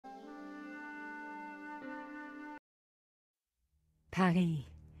Paris.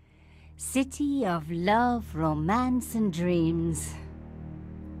 City of love, romance, and dreams.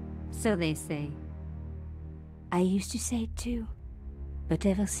 So they say. I used to say it too. But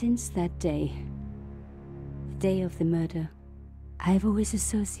ever since that day, the day of the murder, I've always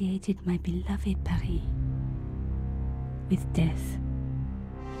associated my beloved Paris with death.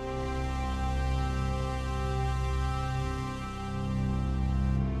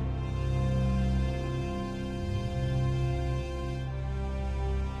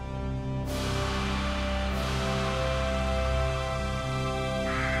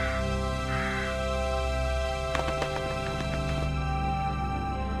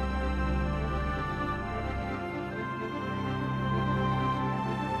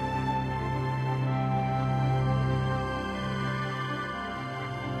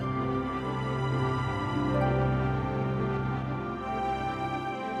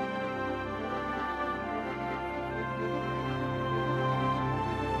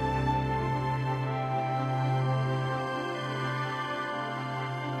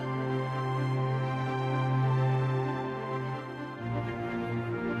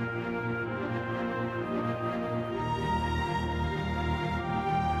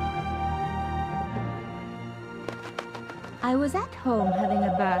 I was at home having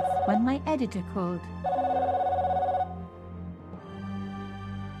a bath when my editor called.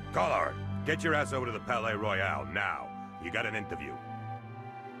 Collard, get your ass over to the Palais Royale now. You got an interview.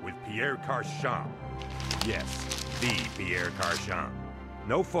 With Pierre Carchon. Yes, the Pierre Carchon.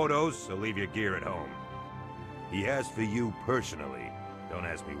 No photos, so leave your gear at home. He asked for you personally. Don't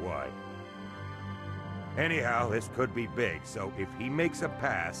ask me why. Anyhow, this could be big, so if he makes a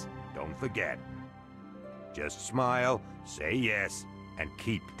pass, don't forget. Just smile, say yes, and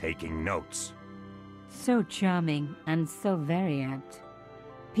keep taking notes. So charming and so very apt.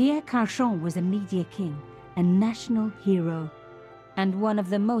 Pierre Carchon was a media king, a national hero, and one of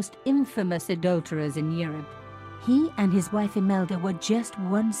the most infamous adulterers in Europe. He and his wife Imelda were just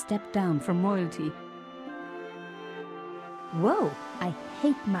one step down from royalty. Whoa, I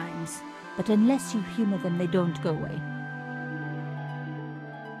hate mimes, but unless you humor them, they don't go away.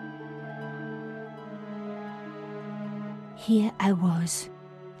 Here I was,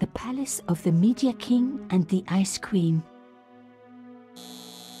 the palace of the Media King and the Ice Queen.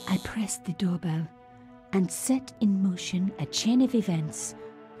 I pressed the doorbell and set in motion a chain of events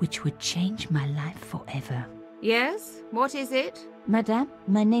which would change my life forever. Yes? What is it? Madame,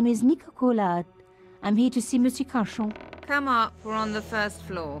 my name is Nicole Collard. I'm here to see Monsieur Carchon. Come up, we're on the first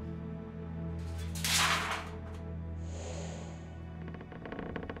floor.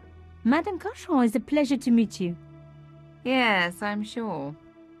 Madame Carchon, it's a pleasure to meet you. Yes, I'm sure.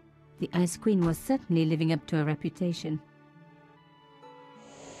 The Ice Queen was certainly living up to her reputation.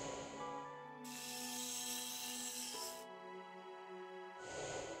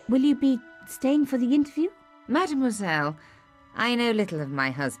 Will you be staying for the interview? Mademoiselle, I know little of my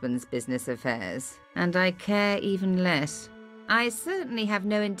husband's business affairs, and I care even less. I certainly have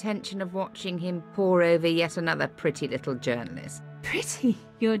no intention of watching him pore over yet another pretty little journalist. Pretty?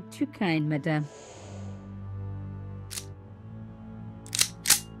 You're too kind, madame.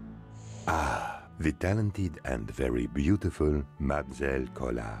 Ah, the talented and very beautiful Mademoiselle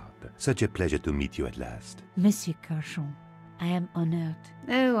Collard. Such a pleasure to meet you at last. Monsieur Carchon, I am honored.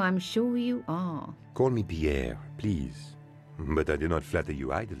 Oh, I'm sure you are. Call me Pierre, please. But I do not flatter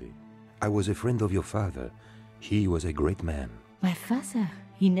you idly. I was a friend of your father. He was a great man. My father?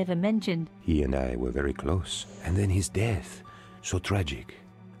 He never mentioned. He and I were very close. And then his death. So tragic.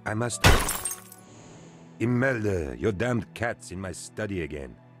 I must... Imelda, your damned cat's in my study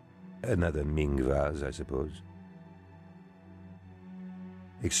again. Another Ming vase, I suppose.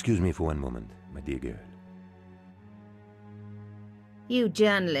 Excuse me for one moment, my dear girl. You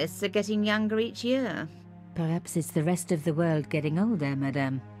journalists are getting younger each year. Perhaps it's the rest of the world getting older,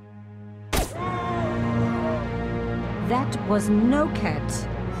 madame. That was no cat.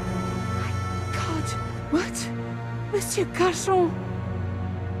 My God, what? Monsieur Carchon!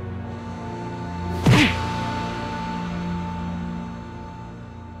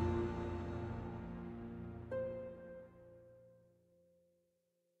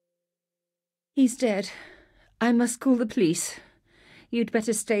 He's dead. I must call the police. You'd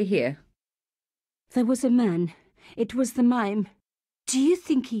better stay here. There was a man. It was the mime. Do you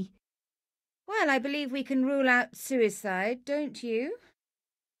think he... Well, I believe we can rule out suicide, don't you?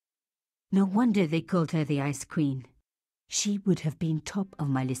 No wonder they called her the Ice Queen. She would have been top of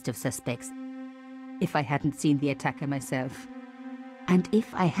my list of suspects if I hadn't seen the attacker myself. And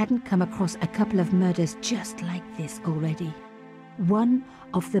if I hadn't come across a couple of murders just like this already. One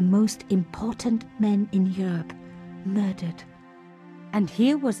of the most important men in Europe murdered And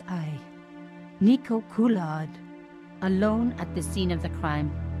here was I, Nicole Collard, alone at the scene of the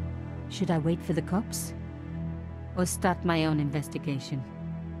crime. Should I wait for the cops? Or start my own investigation?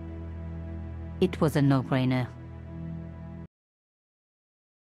 It was a no-brainer.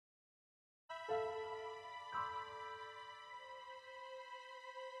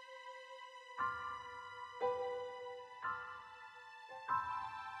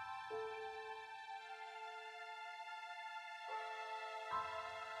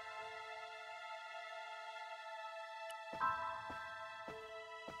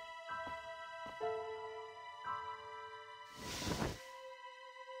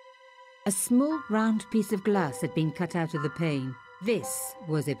 A small round piece of glass had been cut out of the pane. This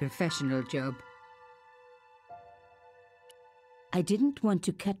was a professional job. I didn't want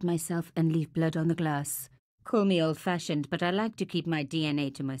to cut myself and leave blood on the glass. Call me old-fashioned, but I like to keep my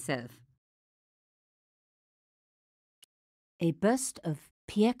DNA to myself. A bust of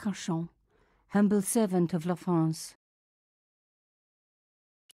Pierre Carchon, humble servant of La France.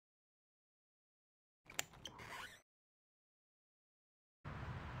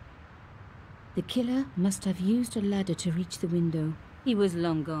 The killer must have used a ladder to reach the window. He was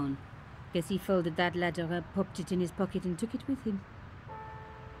long gone. Guess he folded that ladder up, popped it in his pocket and took it with him.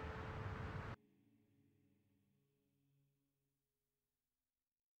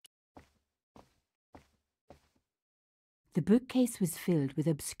 The bookcase was filled with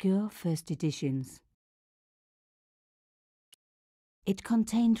obscure first editions. It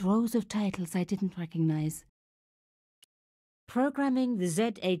contained rows of titles I didn't recognize. Programming the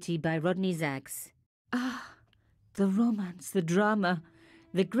Z80 by Rodney Zacks. Ah, the romance, the drama,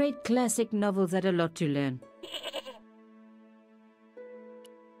 the great classic novels had a lot to learn.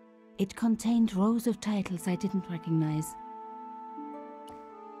 It contained rows of titles I didn't recognize.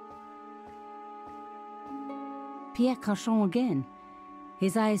 Pierre Carchon again.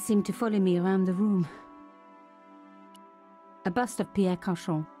 His eyes seemed to follow me around the room. A bust of Pierre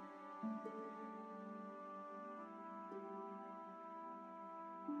Carchon.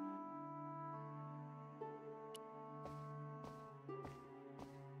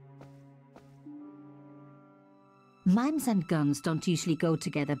 Mimes and guns don't usually go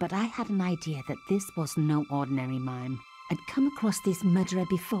together, but I had an idea that this was no ordinary mime. I'd come across this murderer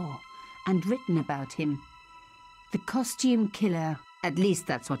before, and written about him. The costume killer, at least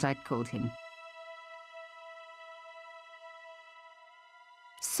that's what I'd called him.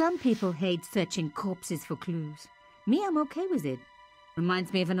 Some people hate searching corpses for clues. Me, I'm okay with it.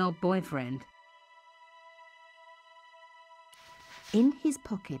 Reminds me of an old boyfriend. In his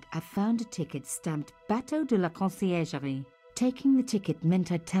pocket, I found a ticket stamped Bâteaux de la Conciergerie. Taking the ticket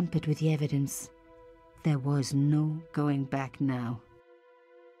meant I'd tampered with the evidence. There was no going back now.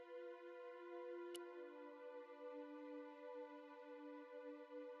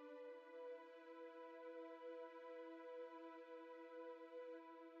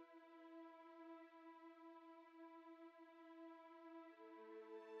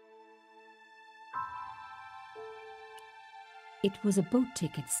 It was a boat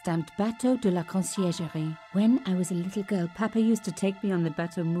ticket stamped Bâteaux de la Conciergerie. When I was a little girl, Papa used to take me on the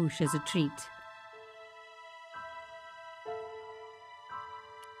Bâteaux Mouche as a treat.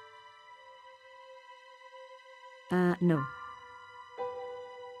 No.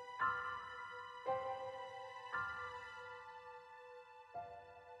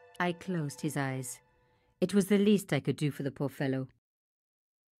 I closed his eyes. It was the least I could do for the poor fellow.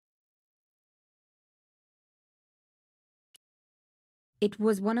 It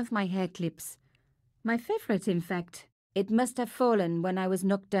was one of my hair clips. My favorite, in fact. It must have fallen when I was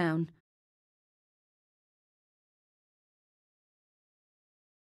knocked down.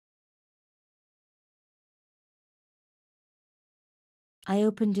 I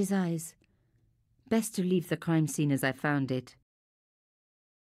opened his eyes. Best to leave the crime scene as I found it.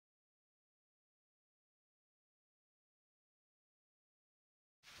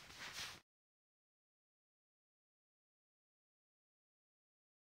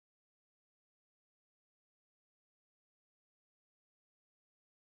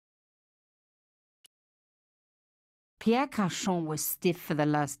 Pierre Carchon was stiff for the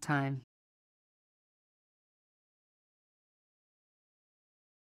last time.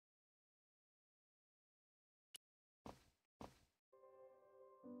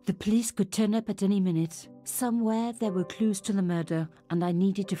 The police could turn up at any minute. Somewhere there were clues to the murder, and I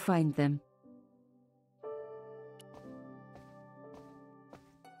needed to find them.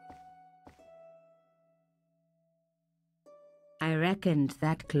 I reckoned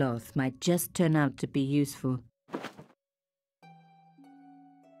that cloth might just turn out to be useful.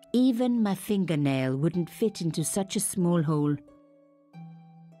 Even my fingernail wouldn't fit into such a small hole.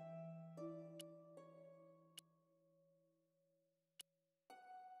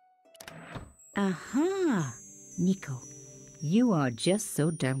 Aha! Nico, you are just so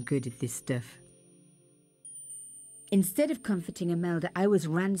damn good at this stuff. Instead of comforting Imelda, I was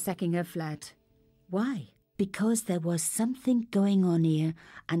ransacking her flat. Why? Because there was something going on here,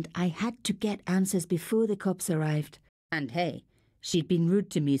 and I had to get answers before the cops arrived. And hey, she'd been rude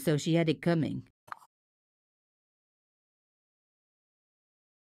to me, so she had it coming.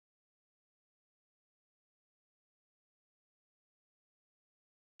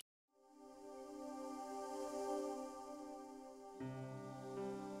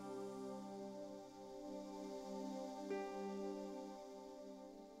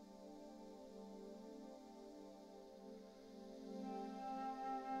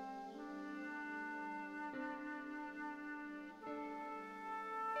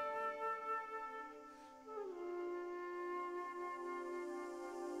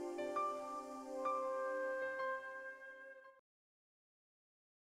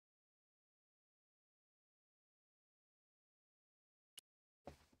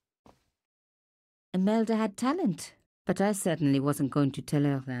 Imelda had talent, but I certainly wasn't going to tell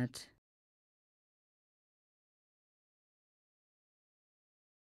her that.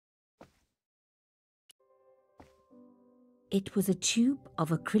 It was a tube of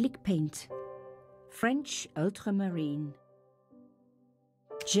acrylic paint, French ultramarine.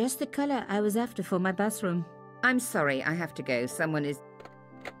 Just the colour I was after for my bathroom. I'm sorry, I have to go. Someone is...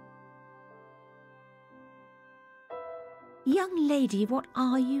 Young lady, what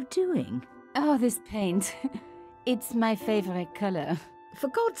are you doing? Oh, this paint. It's my favourite colour. For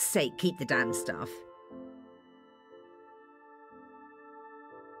God's sake, keep the damn stuff.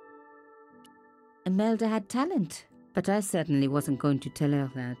 Imelda had talent, but I certainly wasn't going to tell her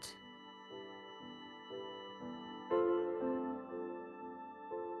that.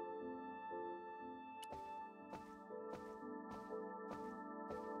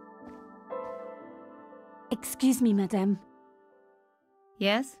 Excuse me, madame.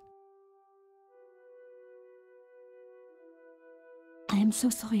 Yes? I am so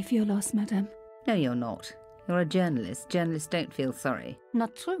sorry for your loss, madame. No, you're not. You're a journalist. Journalists don't feel sorry.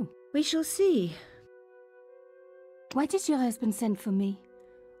 Not true. We shall see. Why did your husband send for me?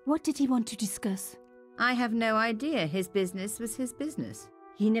 What did he want to discuss? I have no idea. His business was his business.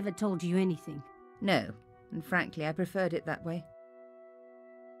 He never told you anything. No, and frankly, I preferred it that way.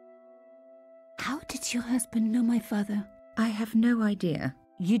 How did your husband know my father? I have no idea.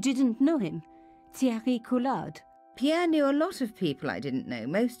 You didn't know him? Pierre Collard? Pierre knew a lot of people I didn't know,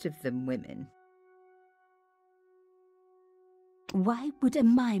 most of them women. Why would a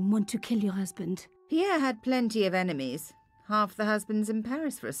mime want to kill your husband? Pierre had plenty of enemies. Half the husbands in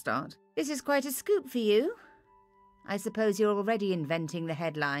Paris for a start. This is quite a scoop for you. I suppose you're already inventing the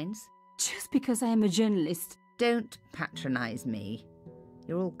headlines. Just because I am a journalist. Don't patronise me.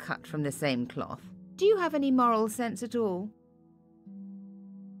 You're all cut from the same cloth. Do you have any moral sense at all?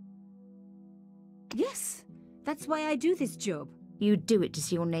 Yes, that's why I do this job. You do it to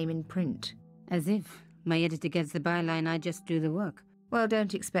see your name in print. As if my editor gets the byline, I just do the work. Well,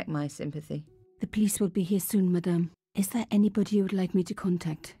 don't expect my sympathy. The police will be here soon, madame. Is there anybody you would like me to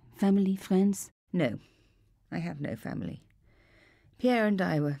contact? Family, friends? No, I have no family. Pierre and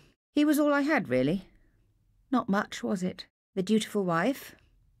I were... He was all I had, really. Not much, was it? The dutiful wife.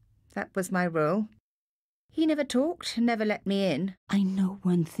 That was my role. He never talked, never let me in. I know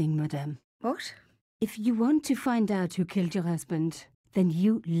one thing, madame. What? If you want to find out who killed your husband, then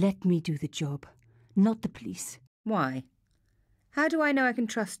you let me do the job, not the police. Why? How do I know I can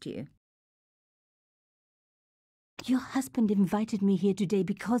trust you? Your husband invited me here today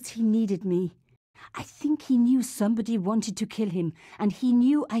because he needed me. I think he knew somebody wanted to kill him, and he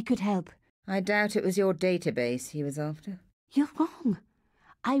knew I could help. I doubt it was your database he was after. You're wrong.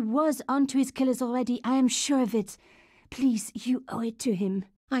 I was onto his killers already, I am sure of it. Please, you owe it to him.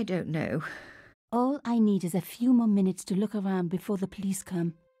 I don't know. All I need is a few more minutes to look around before the police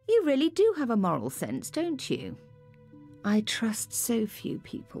come. You really do have a moral sense, don't you? I trust so few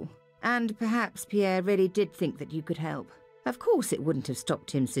people. And perhaps Pierre really did think that you could help. Of course it wouldn't have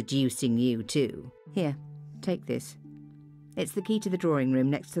stopped him seducing you too. Here, take this. It's the key to the drawing room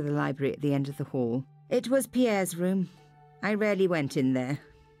next to the library at the end of the hall. It was Pierre's room. I rarely went in there.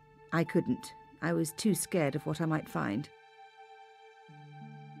 I couldn't. I was too scared of what I might find.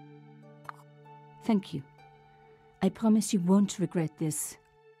 Thank you. I promise you won't regret this.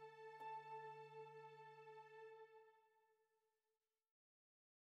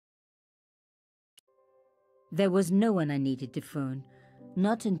 There was no one I needed to phone.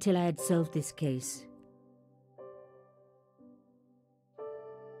 Not until I had solved this case.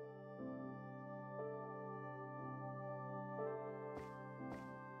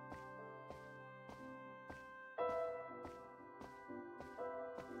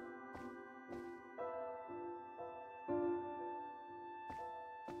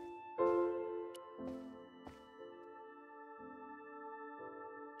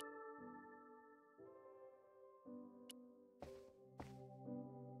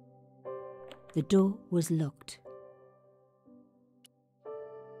 The door was locked.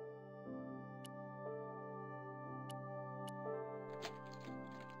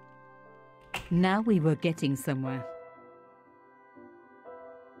 Now we were getting somewhere.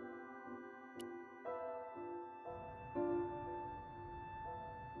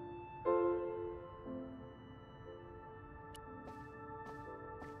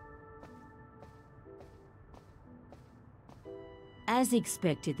 As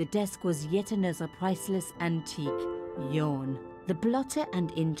expected, the desk was yet another priceless antique. Yawn. The blotter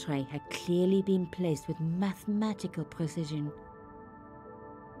and in tray had clearly been placed with mathematical precision.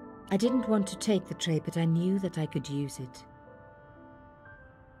 I didn't want to take the tray, but I knew that I could use it.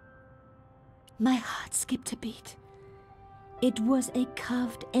 My heart skipped a beat. It was a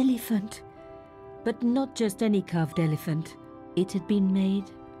carved elephant. But not just any carved elephant. It had been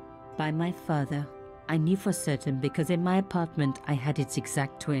made by my father. I knew for certain because in my apartment I had its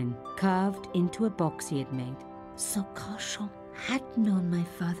exact twin, carved into a box he had made. So Carchon had known my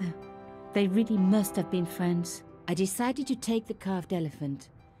father. They really must have been friends. I decided to take the carved elephant.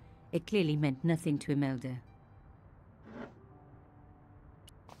 It clearly meant nothing to Imelda.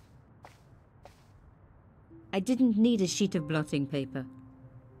 I didn't need a sheet of blotting paper.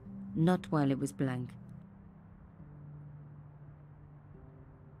 Not while it was blank.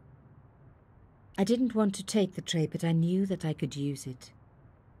 I didn't want to take the tray, but I knew that I could use it.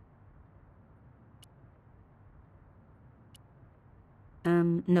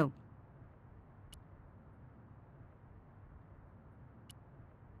 No.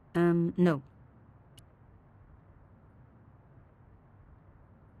 No.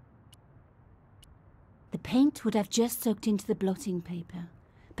 The paint would have just soaked into the blotting paper,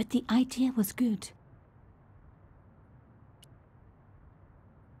 but the idea was good.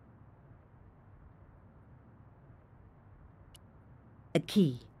 A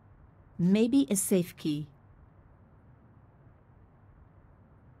key. Maybe a safe key.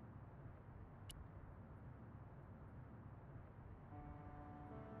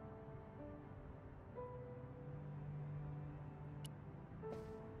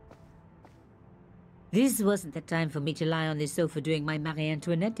 This wasn't the time for me to lie on the sofa doing my Marie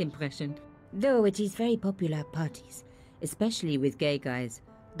Antoinette impression, though it is very popular at parties, especially with gay guys.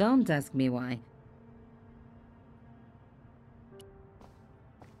 Don't ask me why.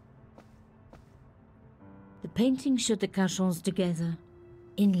 The painting showed the Carchons together,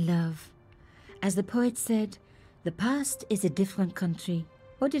 in love. As the poet said, the past is a different country.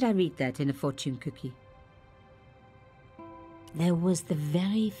 Or did I read that in a fortune cookie? There was the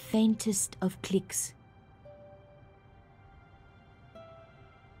very faintest of clicks.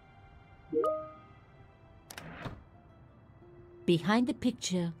 Behind the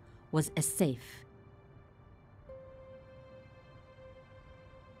picture was a safe.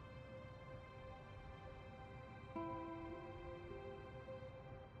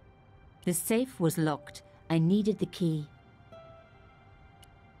 The safe was locked. I needed the key.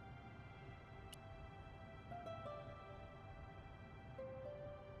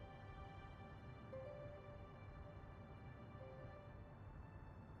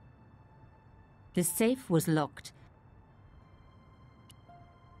 The safe was locked.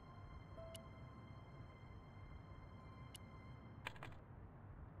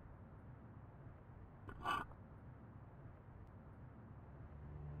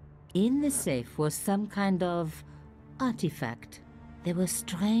 In the safe was some kind of artifact. There were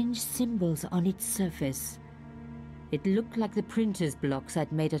strange symbols on its surface. It looked like the printer's blocks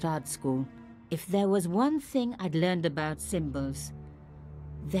I'd made at art school. If there was one thing I'd learned about symbols,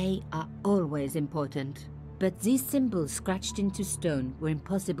 they are always important. But these symbols scratched into stone were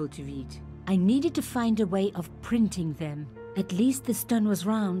impossible to read. I needed to find a way of printing them. At least the stone was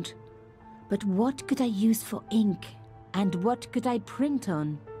round. But what could I use for ink? And what could I print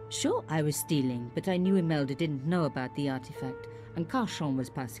on? Sure, I was stealing, but I knew Imelda didn't know about the artifact, and Carchon was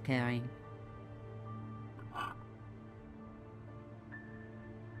past caring.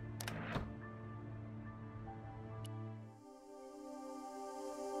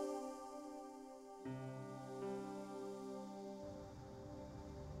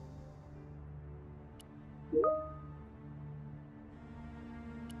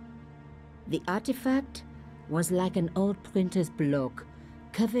 The artifact was like an old printer's block,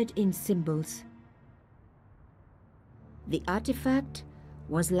 covered in symbols. The artifact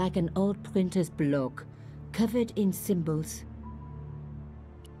was like an old printer's block, covered in symbols.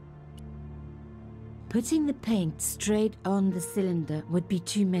 Putting the paint straight on the cylinder would be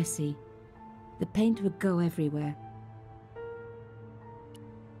too messy. The paint would go everywhere.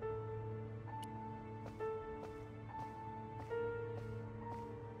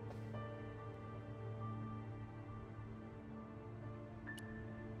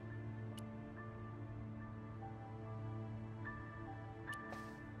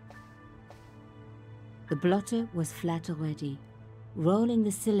 The blotter was flat already. Rolling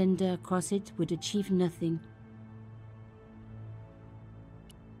the cylinder across it would achieve nothing.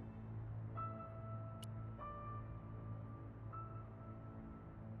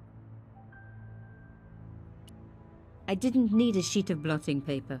 I didn't need a sheet of blotting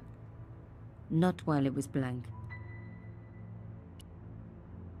paper. Not while it was blank.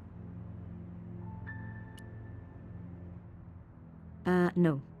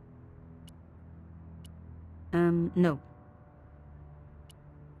 No. No.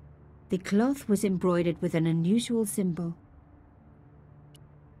 The cloth was embroidered with an unusual symbol.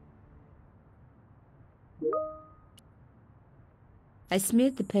 I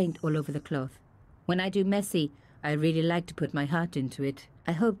smeared the paint all over the cloth. When I do messy, I really like to put my heart into it.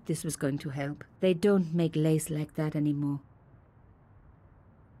 I hoped this was going to help. They don't make lace like that anymore.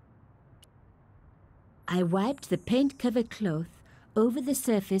 I wiped the paint-covered cloth over the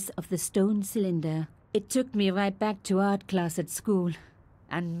surface of the stone cylinder. It took me right back to art class at school.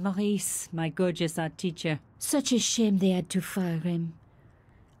 And Maurice, my gorgeous art teacher. Such a shame they had to fire him.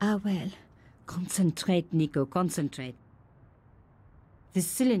 Ah well, concentrate, Nico, concentrate. The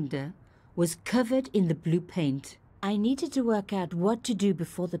cylinder was covered in the blue paint. I needed to work out what to do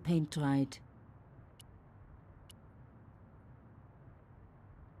before the paint dried.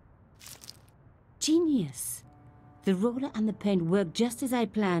 Genius! The roller and the paint worked just as I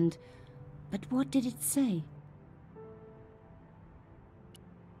planned, but what did it say?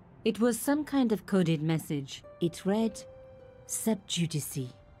 It was some kind of coded message. It read, "Sub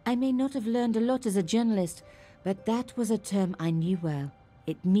judice." I may not have learned a lot as a journalist, but that was a term I knew well.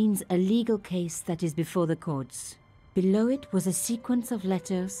 It means a legal case that is before the courts. Below it was a sequence of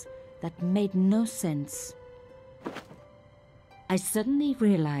letters that made no sense. I suddenly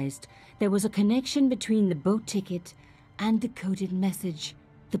realized there was a connection between the boat ticket and the coded message.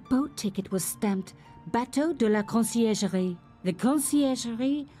 The boat ticket was stamped Bâteaux de la Conciergerie. The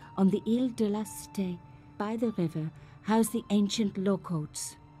Conciergerie on the Ile de la Cité, by the river, housed the ancient law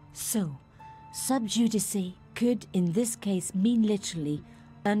courts. So, sub judice could in this case mean literally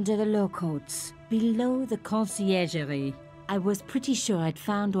under the law courts, below the Conciergerie. I was pretty sure I'd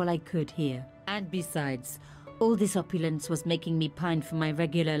found all I could here. And besides, all this opulence was making me pine for my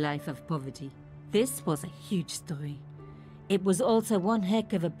regular life of poverty. This was a huge story. It was also one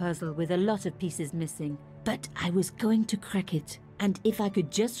heck of a puzzle with a lot of pieces missing. But I was going to crack it. And if I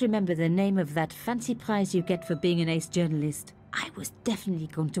could just remember the name of that fancy prize you get for being an ace journalist, I was definitely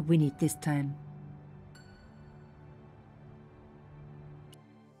going to win it this time.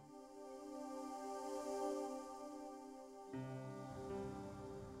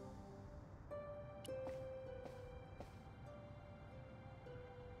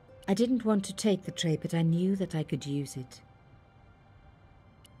 I didn't want to take the tray, but I knew that I could use it.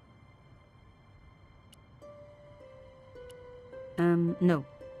 No.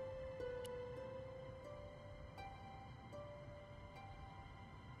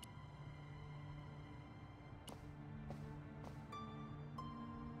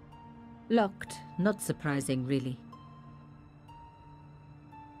 Locked. Not surprising, really.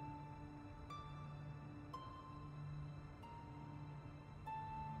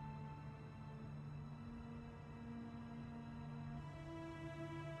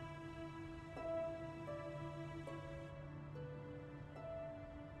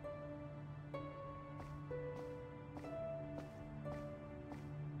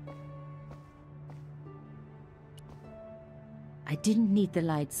 I didn't need the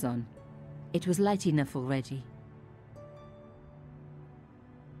lights on. It was light enough already.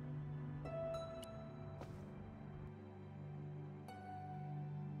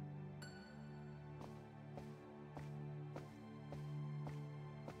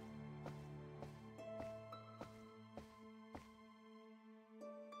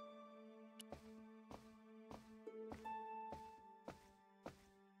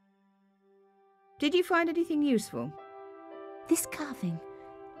 Did you find anything useful? This carving,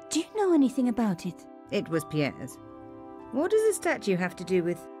 do you know anything about it? It was Pierre's. What does the statue have to do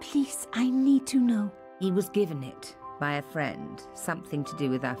with... Please, I need to know. He was given it by a friend, something to do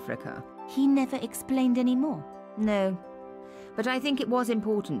with Africa. He never explained any more. No, but I think it was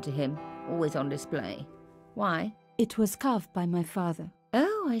important to him, always on display. Why? It was carved by my father.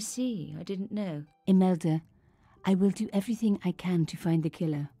 Oh, I see. I didn't know. Imelda, I will do everything I can to find the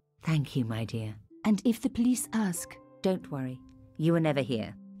killer. Thank you, my dear. And if the police ask... Don't worry. You were never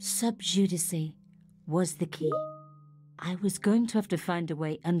here. Sub judice was the key. I was going to have to find a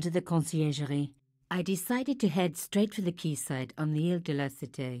way under the Conciergerie. I decided to head straight for the quayside on the Ile de la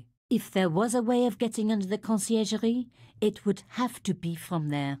Cité. If there was a way of getting under the Conciergerie, it would have to be from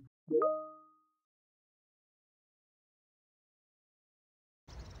there.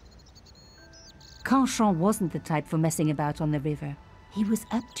 Carchon wasn't the type for messing about on the river. He was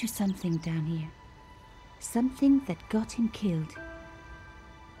up to something down here. Something that got him killed.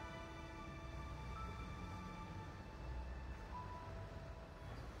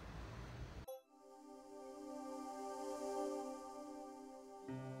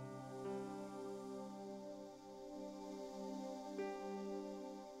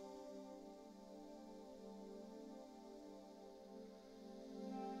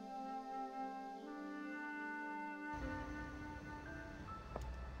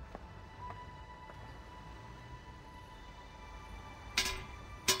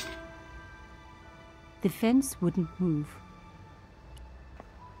 The fence wouldn't move.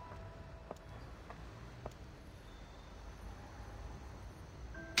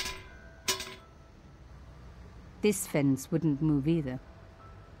 This fence wouldn't move either.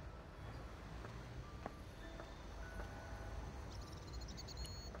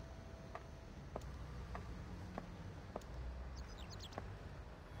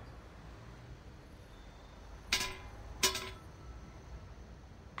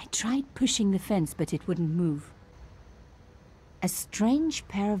 I tried pushing the fence, but it wouldn't move. A strange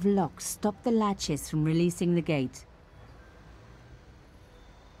pair of locks stopped the latches from releasing the gate.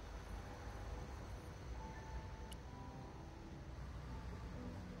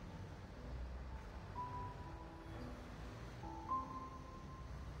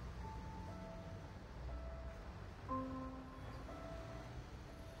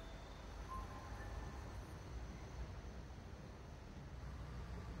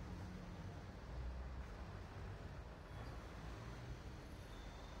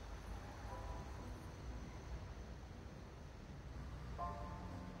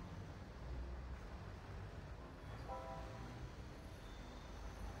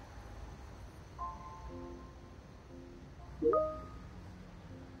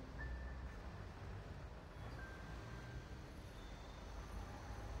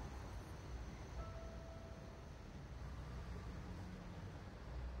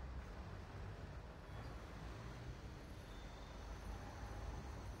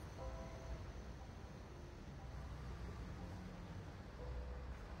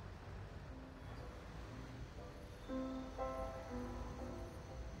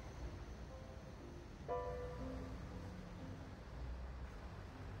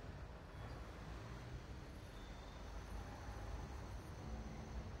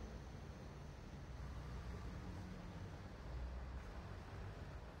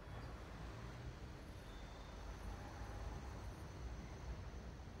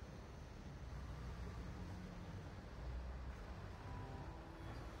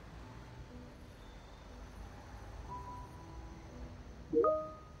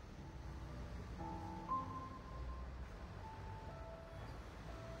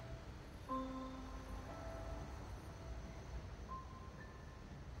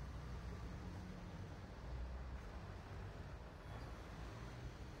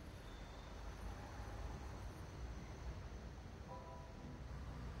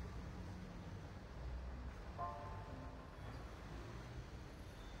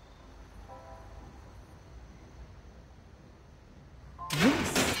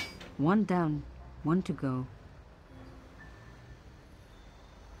 Yes! One down, one to go.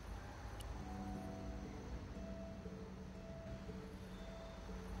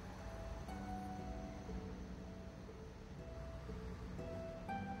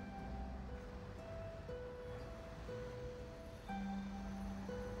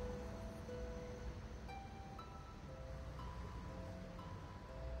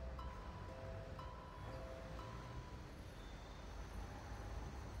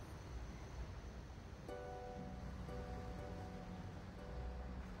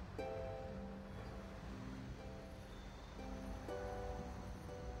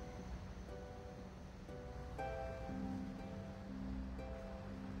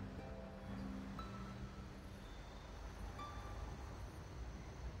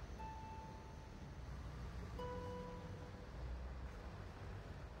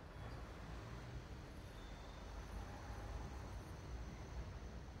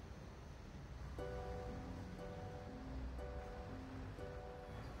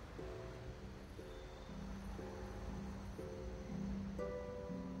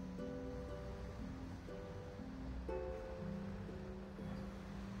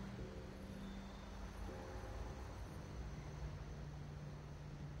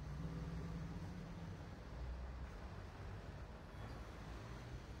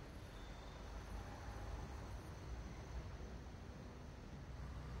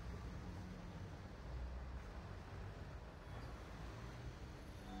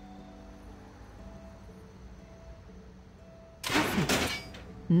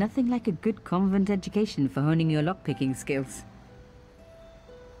 Nothing like a good convent education for honing your lockpicking skills.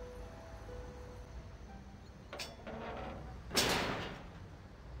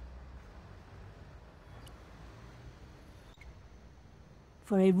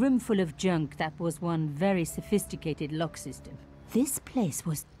 For a room full of junk, that was one very sophisticated lock system. This place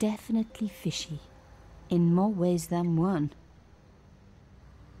was definitely fishy, in more ways than one.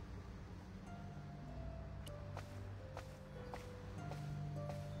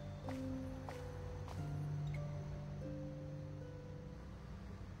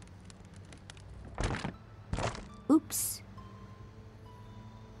 Oops.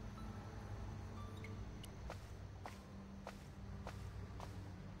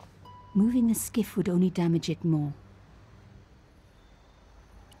 Moving the skiff would only damage it more.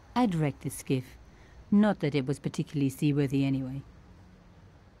 I'd wreck the skiff. Not that it was particularly seaworthy anyway.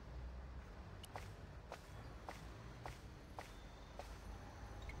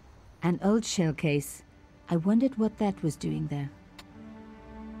 An old shell case. I wondered what that was doing there.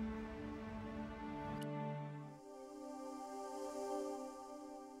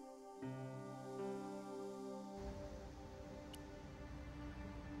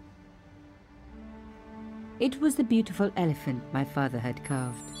 It was the beautiful elephant my father had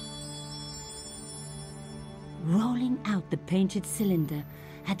carved. Rolling out the painted cylinder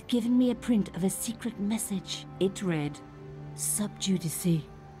had given me a print of a secret message. It read, "Sub judice."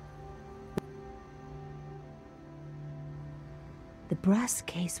 The brass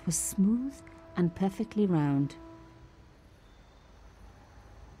case was smooth and perfectly round.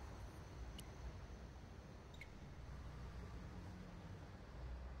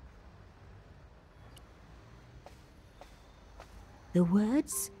 The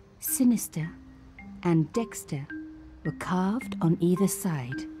words "sinister" and "Dexter" were carved on either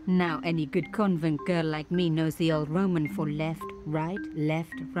side. Now any good convent girl like me knows the old Roman for left, right,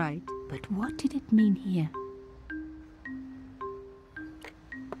 left, right. But what did it mean here?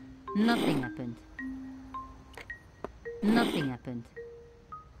 Nothing happened. Nothing happened.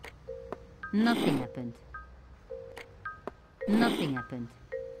 Nothing happened. Nothing happened.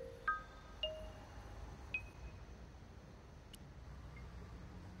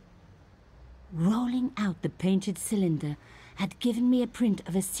 Rolling out the painted cylinder had given me a print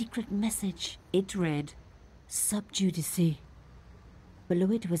of a secret message. It read, "Sub judice."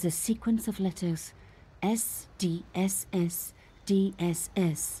 Below it was a sequence of letters, S, D, S, S, D, S,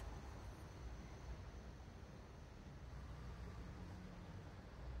 S.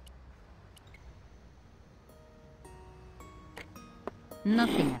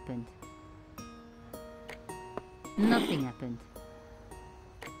 Nothing happened. Nothing happened.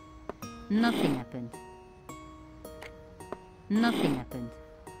 Nothing happened. Nothing happened.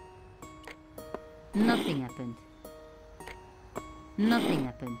 Nothing happened. Nothing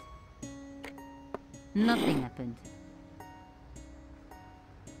happened. Nothing happened.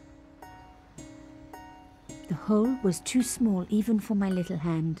 The hole was too small even for my little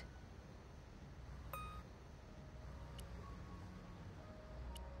hand.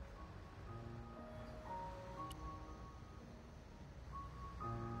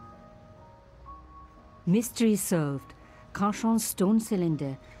 Mystery solved. Carchon's stone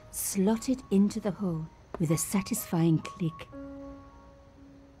cylinder slotted into the hole with a satisfying click.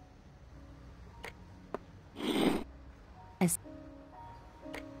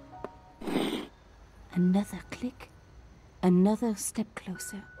 Another click, another step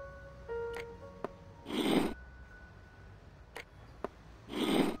closer.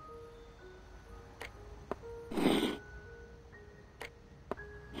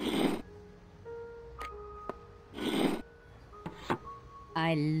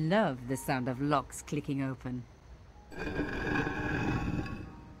 I love the sound of locks clicking open.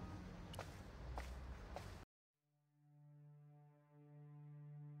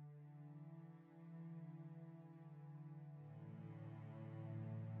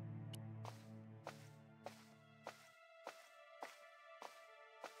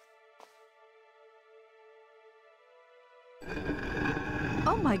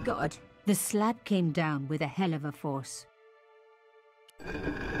 Oh my God! The slab came down with a hell of a force.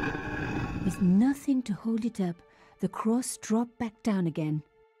 With nothing to hold it up, the cross dropped back down again.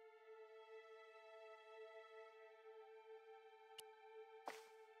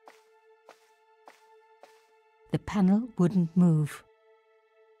 The panel wouldn't move.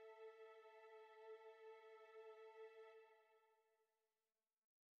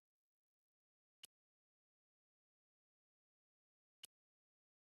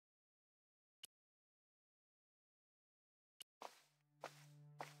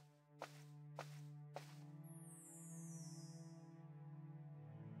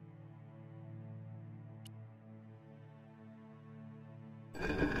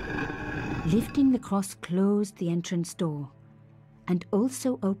 Lifting the cross closed the entrance door and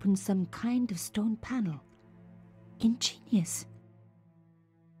also opened some kind of stone panel. Ingenious.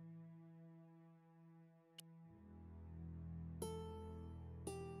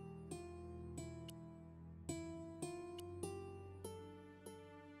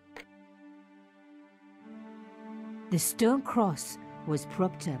 The stone cross was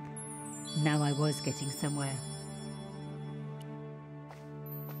propped up. Now I was getting somewhere.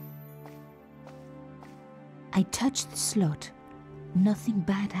 I touched the slot. Nothing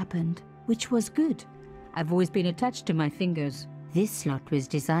bad happened, which was good. I've always been attached to my fingers. This slot was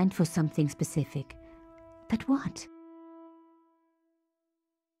designed for something specific. But what?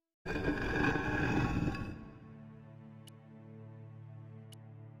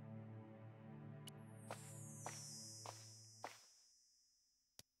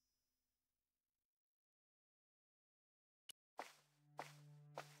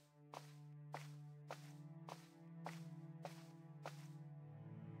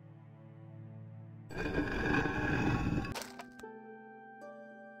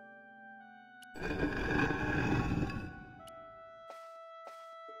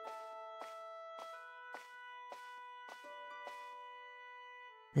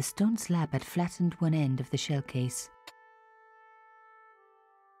 The stone slab had flattened one end of the shell case.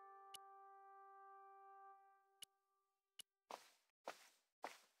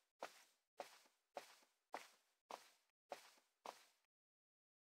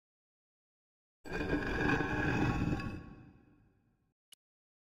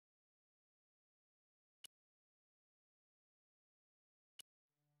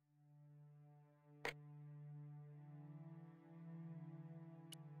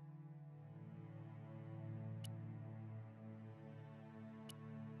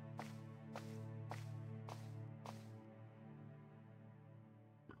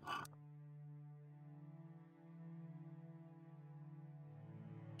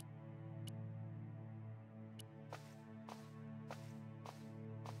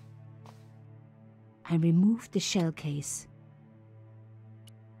 I removed the shell case.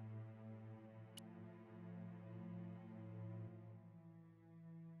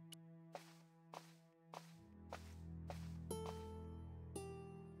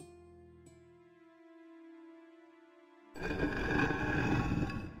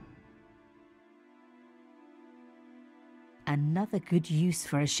 Another good use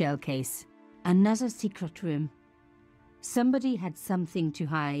for a shell case. Another secret room. Somebody had something to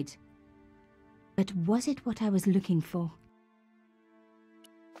hide. But was it what I was looking for?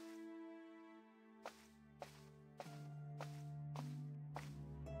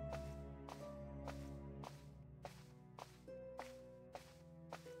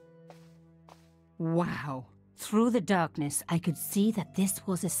 Wow! Through the darkness, I could see that this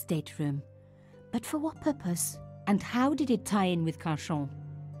was a stateroom. But for what purpose? And how did it tie in with Carchon?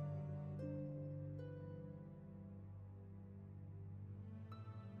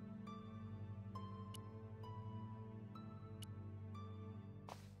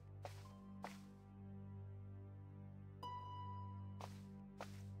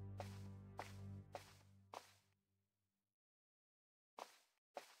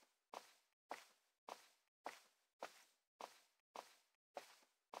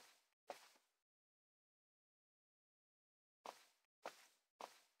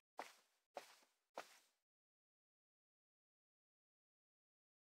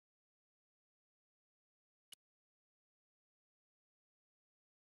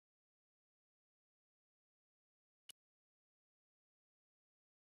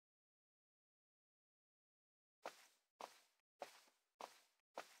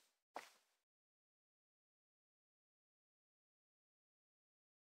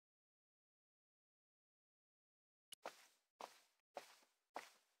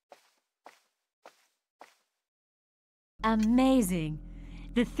 Amazing!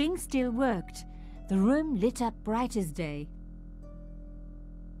 The thing still worked. The room lit up bright as day.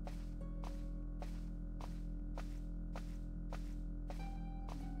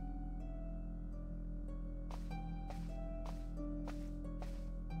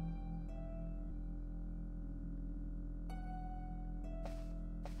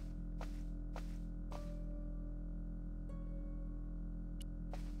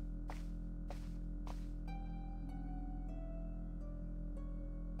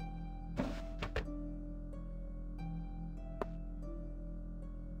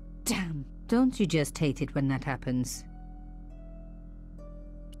 Damn! Don't you just hate it when that happens?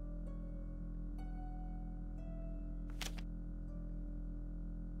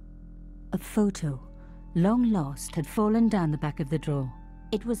 A photo, long lost, had fallen down the back of the drawer.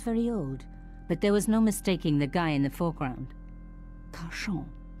 It was very old, but there was no mistaking the guy in the foreground. Carchon.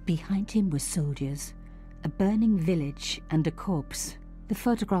 Behind him were soldiers, a burning village and a corpse. The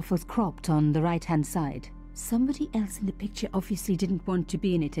photograph was cropped on the right-hand side. Somebody else in the picture obviously didn't want to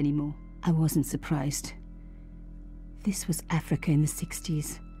be in it anymore. I wasn't surprised. This was Africa in the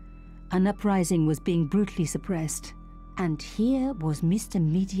 60s. An uprising was being brutally suppressed. And here was Mr.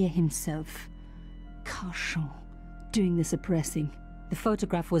 Media himself, Carchon, doing the suppressing. The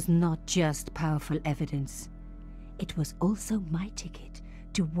photograph was not just powerful evidence. It was also my ticket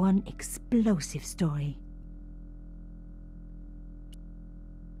to one explosive story.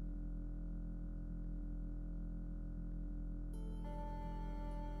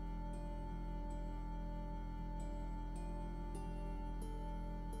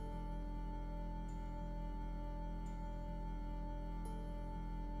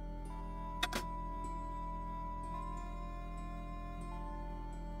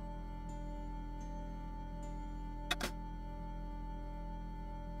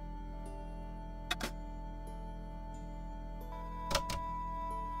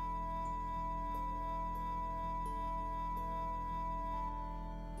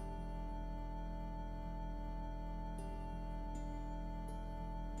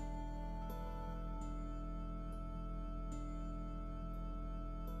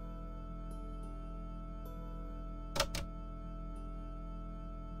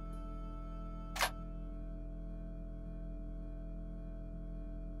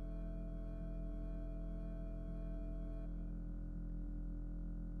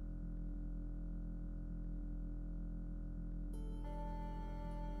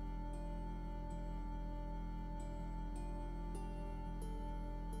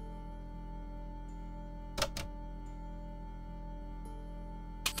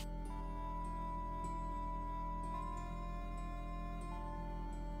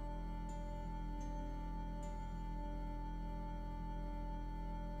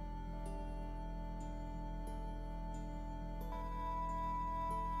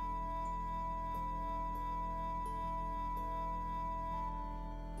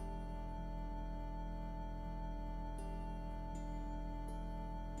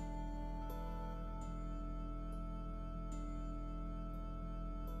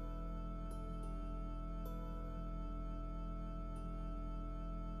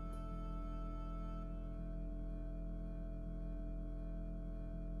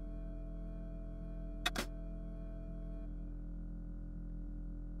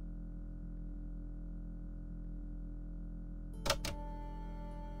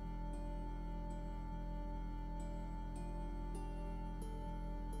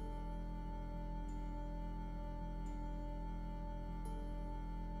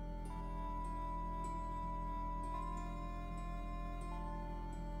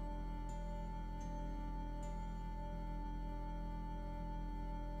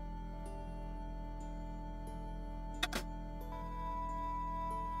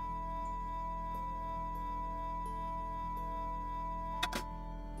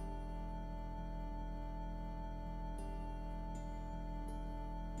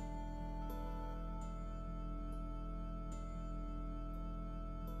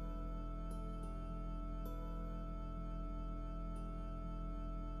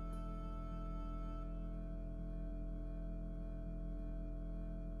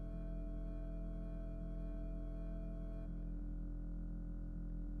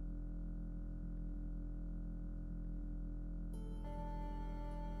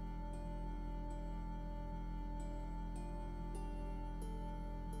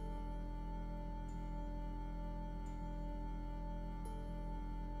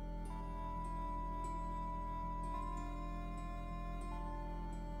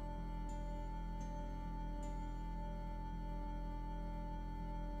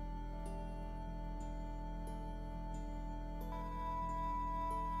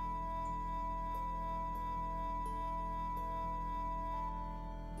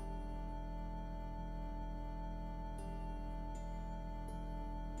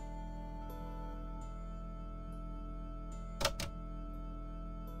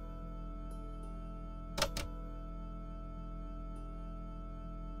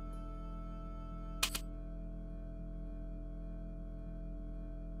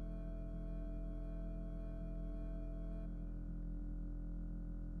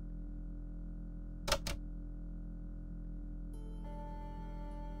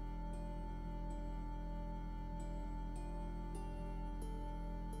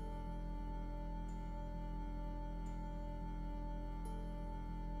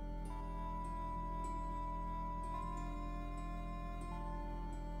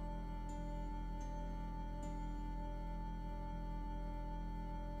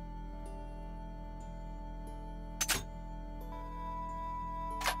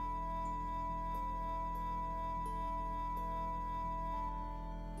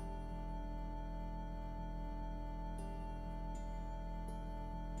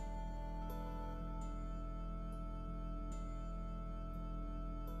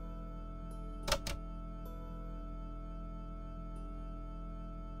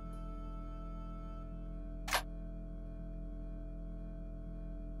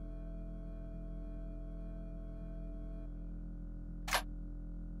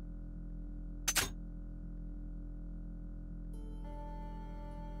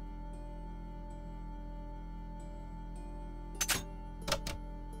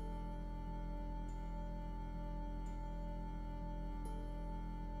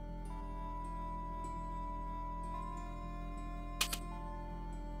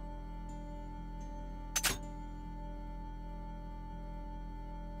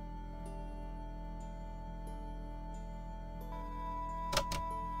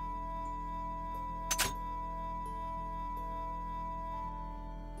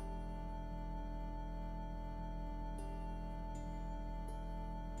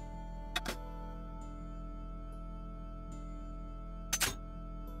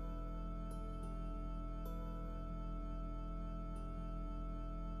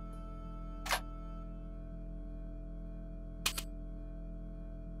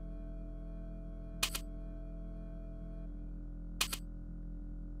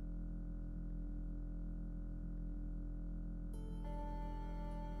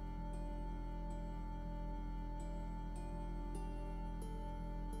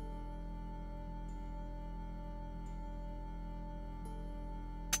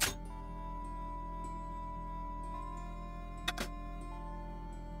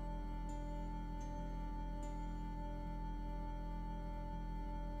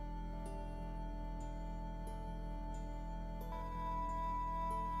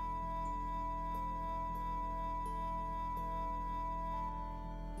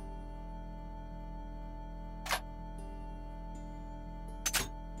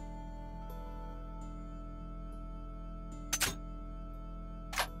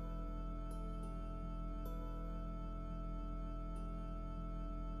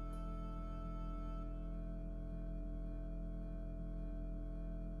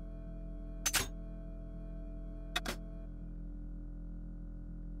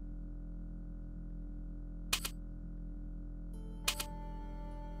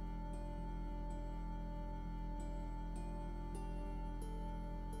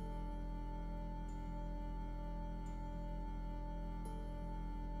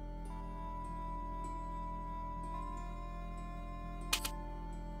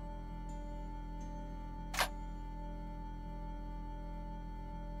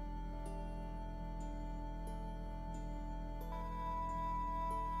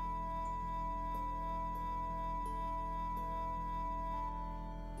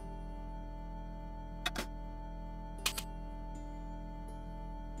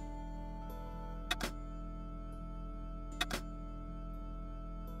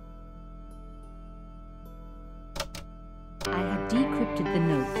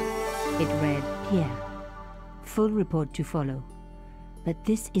 full report to follow. But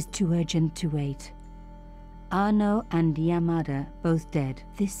this is too urgent to wait. Arno and Yamada both dead.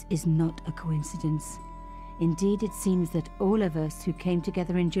 This is not a coincidence. Indeed, it seems that all of us who came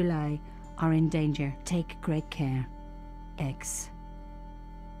together in July are in danger. Take great care. X.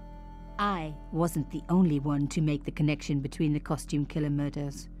 I wasn't the only one to make the connection between the costume killer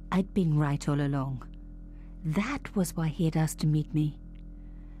murders. I'd been right all along. That was why he had asked to meet me.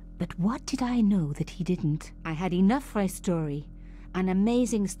 But what did I know that he didn't? I had enough for a story. An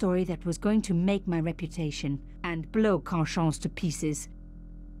amazing story that was going to make my reputation and blow Carchon's to pieces.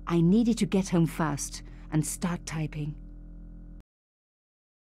 I needed to get home fast and start typing.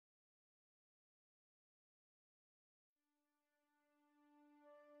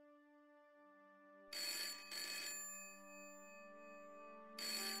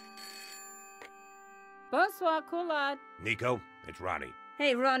 Bonsoir, Collard. Nico, it's Ronnie.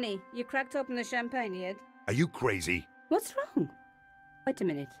 Hey, Ronnie, you cracked open the champagne yet? Are you crazy? What's wrong? Wait a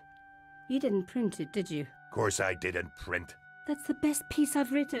minute. You didn't print it, did you? Of course I didn't print. That's the best piece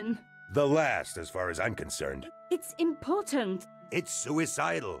I've written. The last, as far as I'm concerned. It's important. It's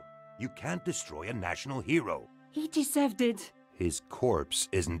suicidal. You can't destroy a national hero. He deserved it. His corpse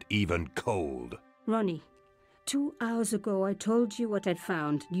isn't even cold. Ronnie, 2 hours ago I told you what I'd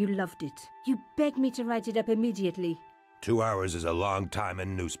found. You loved it. You begged me to write it up immediately. 2 hours is a long time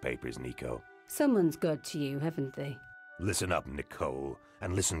in newspapers, Nico. Someone's got to you, haven't they? Listen up, Nicole,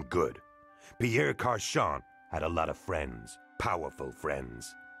 and listen good. Pierre Carchon had a lot of friends, powerful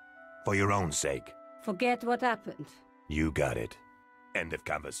friends. For your own sake. Forget what happened. You got it. End of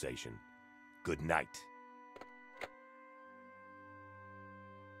conversation. Good night.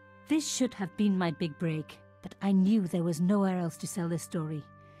 This should have been my big break, but I knew there was nowhere else to sell this story.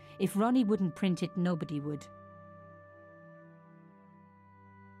 If Ronnie wouldn't print it, nobody would.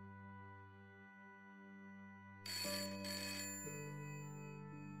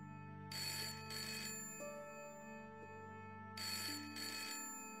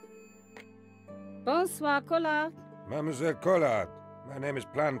 Bonsoir, Collard. Mademoiselle Collard, my name is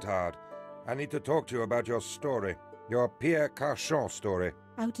Plantard. I need to talk to you about your story. Your Pierre Carchon story.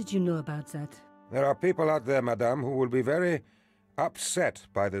 How did you know about that? There are people out there, madame, who will be very upset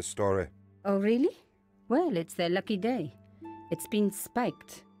by this story. Oh, really? Well, it's their lucky day. It's been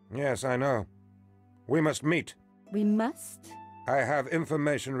spiked. Yes, I know. We must meet. We must? I have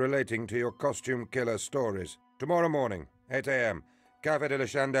information relating to your costume killer stories. Tomorrow morning, 8 a.m., Café de la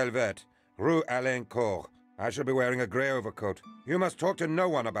Chandelle Verte, Rue Alain Court. I shall be wearing a grey overcoat. You must talk to no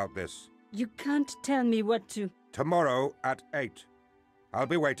one about this. You can't tell me what to... Tomorrow at 8. I'll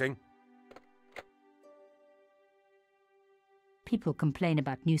be waiting. People complain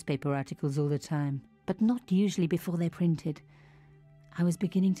about newspaper articles all the time, but not usually before they're printed. I was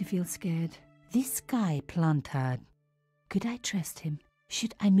beginning to feel scared. This guy, Plantard. Could I trust him?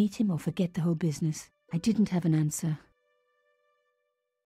 Should I meet him or forget the whole business? I didn't have an answer.